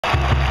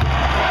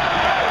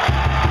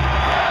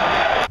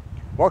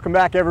Welcome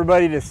back,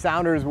 everybody, to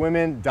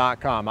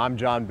SoundersWomen.com. I'm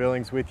John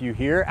Billings with you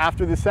here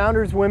after the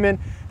Sounders women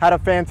had a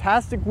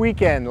fantastic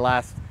weekend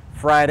last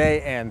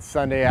Friday and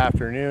Sunday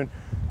afternoon.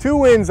 2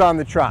 wins on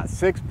the trot,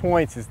 6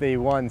 points as they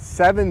won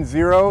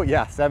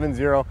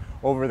 7-0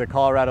 over the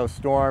Colorado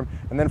Storm,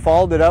 and then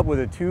followed it up with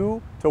a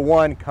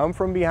 2-1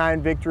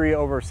 come-from-behind victory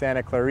over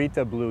Santa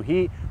Clarita Blue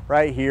Heat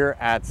right here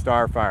at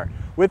Starfire.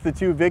 With the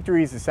 2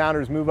 victories, the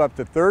Sounders move up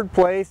to 3rd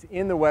place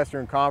in the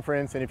Western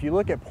Conference, and if you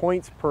look at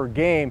points per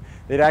game,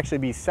 they'd actually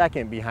be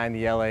 2nd behind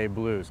the LA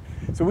Blues.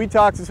 So we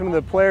talked to some of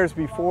the players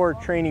before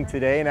training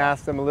today and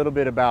asked them a little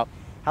bit about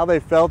how they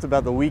felt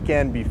about the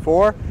weekend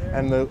before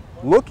and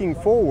looking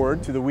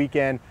forward to the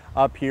weekend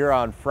up here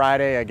on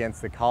Friday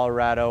against the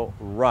Colorado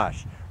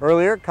Rush.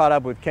 Earlier, caught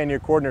up with Kennya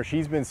Cordner.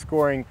 She's been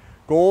scoring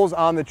goals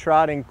on the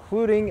trot,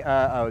 including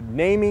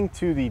naming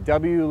to the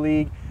W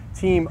League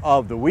Team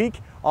of the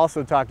Week.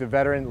 Also talked to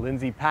veteran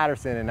Lyndsey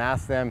Patterson and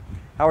asked them,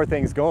 how are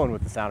things going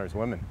with the Sounders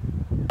women?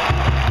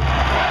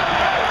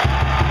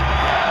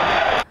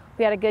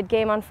 We had a good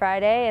game on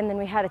Friday, and then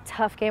we had a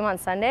tough game on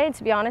Sunday.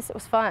 To be honest, it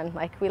was fun.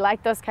 Like, we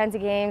like those kinds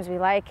of games. We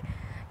like,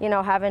 you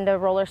know, having to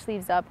roll our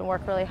sleeves up and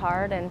work really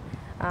hard. And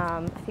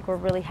I think we're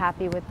really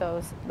happy with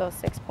those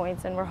 6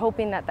 points. And we're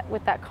hoping that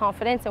with that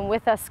confidence and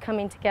with us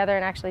coming together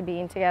and actually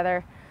being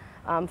together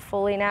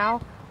fully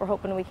now, we're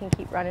hoping we can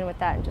keep running with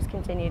that and just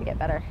continue to get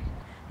better.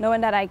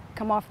 Knowing that I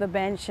come off the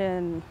bench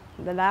in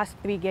the last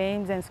 3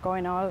 games and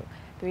scoring all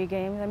 3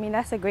 games, I mean,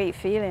 that's a great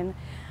feeling.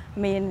 I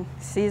mean,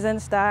 season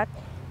start,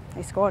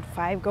 I scored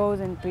 5 goals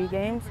in 3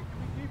 games.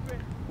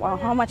 Well,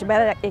 how much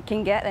better it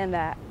can get than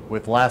that?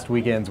 With last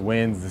weekend's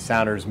wins, the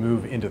Sounders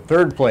move into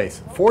 3rd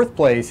place. 4th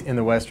place in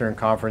the Western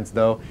Conference,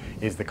 though,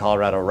 is the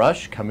Colorado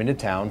Rush coming to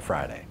town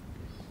Friday.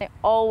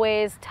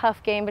 Always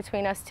tough game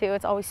between us two.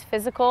 It's always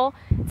physical,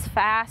 it's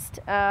fast,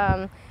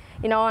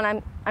 you know,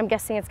 and I'm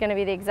guessing it's going to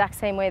be the exact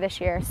same way this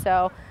year.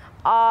 So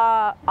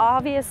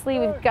obviously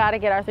we've got to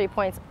get our 3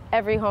 points.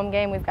 Every home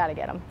game we've got to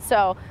get them.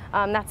 So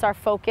that's our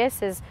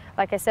focus, is,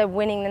 like I said,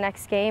 winning the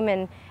next game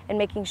and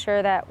making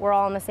sure that we're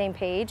all on the same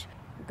page.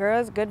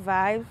 Girls, good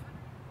vibe,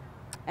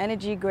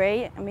 energy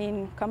great. I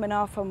mean, coming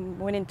off from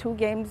winning 2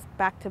 games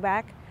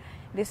back-to-back,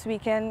 this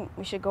weekend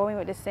we should go in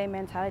with the same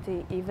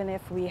mentality. Even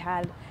if we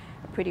had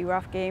a pretty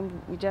rough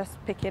game, we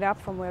just pick it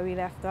up from where we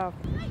left off.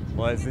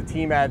 Well, as the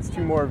team adds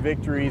 2 more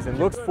victories and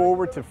looks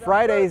forward to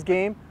Friday's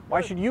game,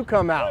 why should you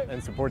come out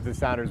and support the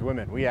Sounders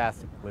women? We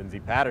asked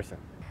Lyndsey Patterson.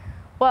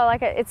 Well,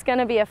 it's going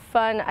to be I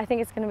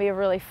think it's going to be a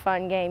really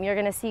fun game. You're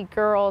going to see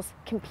girls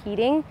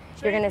competing.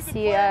 You're going to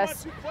see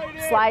us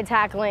slide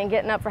tackling,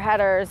 getting up for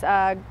headers,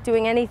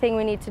 doing anything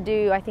we need to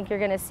do. I think you're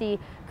going to see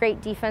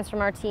great defense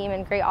from our team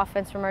and great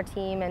offense from our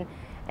team, and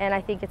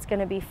I think it's going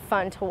to be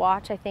fun to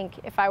watch. I think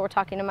if I were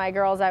talking to my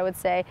girls, I would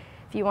say,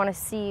 if you want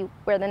to see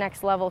where the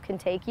next level can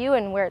take you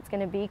and where it's going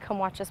to be, come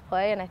watch us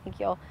play, and I think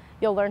you'll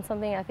learn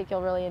something, and I think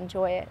you'll really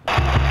enjoy it.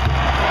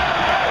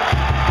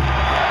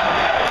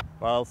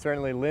 Well,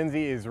 certainly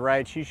Lyndsey is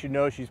right. She should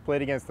know. She's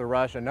played against the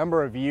Rush a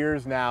number of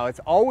years now. It's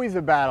always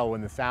a battle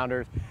when the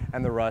Sounders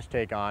and the Rush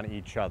take on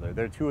each other.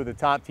 They're 2 of the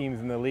top teams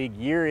in the league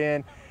year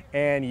in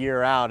and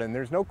year out, and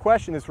there's no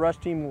question this Rush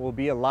team will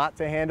be a lot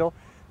to handle.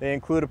 They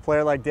include a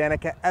player like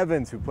Danica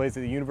Evans, who plays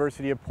at the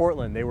University of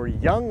Portland. They were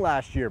young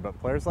last year, but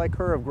players like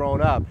her have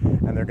grown up,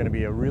 and they're going to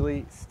be a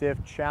really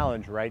stiff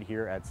challenge right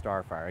here at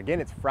Starfire. Again,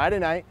 it's Friday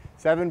night,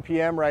 7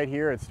 p.m. right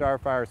here at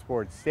Starfire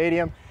Sports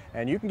Stadium,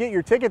 and you can get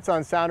your tickets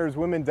on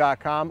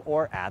SoundersWomen.com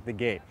or at the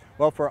gate.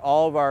 Well, for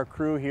all of our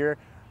crew here,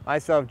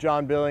 myself,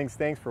 John Billings,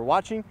 thanks for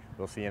watching.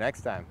 We'll see you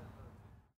next time.